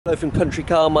Hello from Country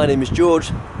Car, my name is George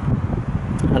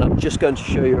and I'm just going to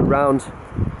show you around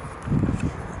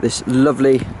this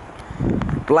lovely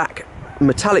black,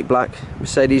 metallic black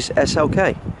Mercedes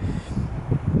SLK.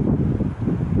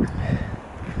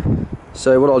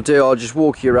 So what I'll do, I'll just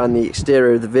walk you around the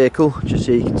exterior of the vehicle just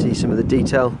so you can see some of the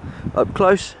detail up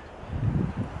close,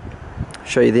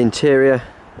 show you the interior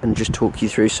and just talk you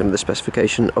through some of the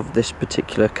specification of this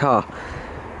particular car.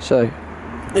 So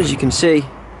as you can see,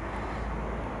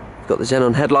 got the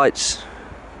xenon headlights,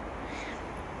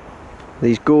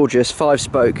 these gorgeous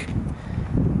 5-spoke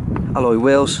alloy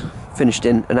wheels finished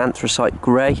in an anthracite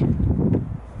grey.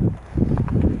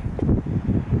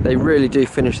 They really do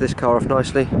finish this car off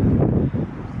nicely.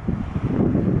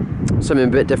 Something a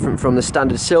bit different from the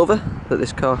standard silver that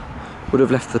this car would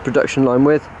have left the production line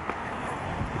with.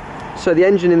 So the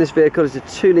engine in this vehicle is a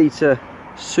 2-litre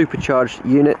supercharged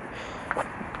unit.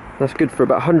 That's good for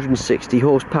about 160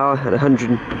 horsepower and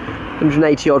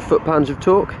 180 odd foot-pounds of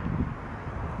torque.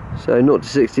 So 0 to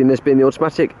 60 in this being the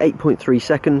automatic, 8.3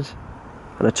 seconds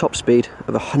and a top speed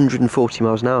of 140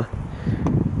 miles an hour.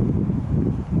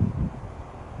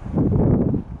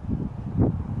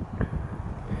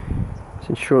 It's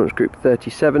insurance group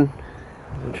 37.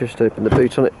 I'll just open the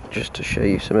boot on it just to show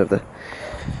you some of the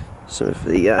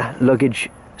luggage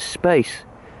space.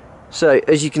 So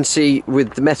as you can see,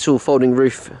 with the metal folding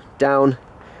roof down,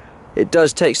 it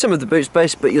does take some of the boot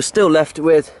space, but you're still left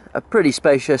with a pretty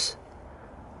spacious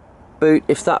boot.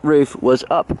 If that roof was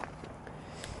up,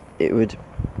 it would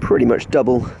pretty much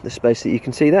double the space that you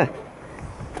can see there.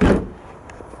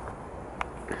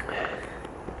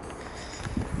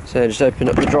 So just open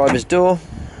up the driver's door.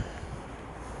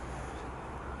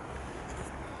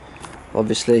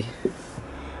 Obviously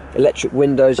electric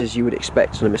windows as you would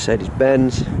expect on a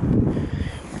Mercedes-Benz.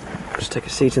 Just take a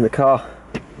seat in the car.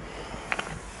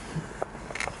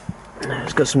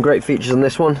 It's got some great features on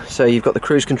this one. So you've got the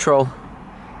cruise control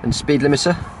and speed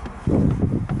limiter.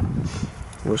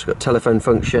 You've also got telephone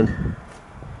function,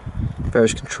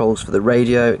 various controls for the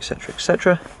radio, etc,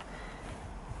 etc.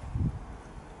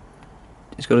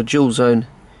 It's got a dual zone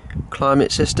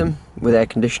climate system with air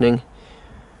conditioning,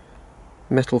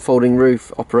 metal folding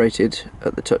roof operated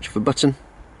at the touch of a button,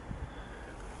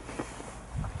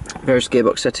 various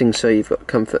gearbox settings, so you've got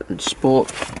comfort and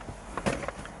sport,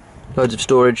 loads of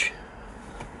storage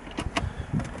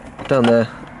down there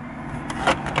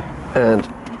and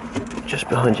just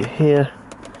behind you here,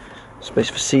 space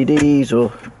for CDs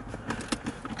or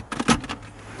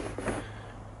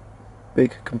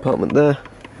big compartment there.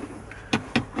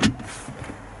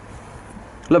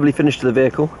 Lovely finish to the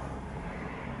vehicle.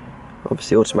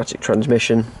 Obviously automatic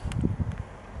transmission.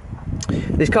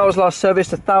 This car was last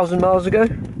serviced 1,000 miles ago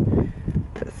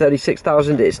at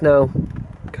 36,000. It's now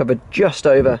covered just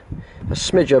over, a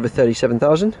smidge over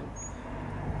 37,000.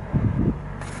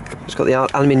 It's got the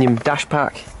aluminium dash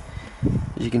pack,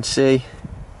 as you can see.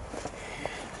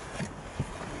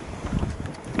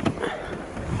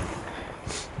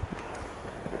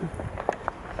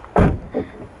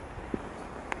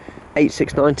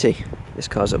 $8,690 this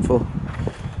car's up for.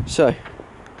 So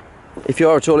if you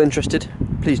are at all interested,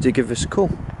 please do give us a call.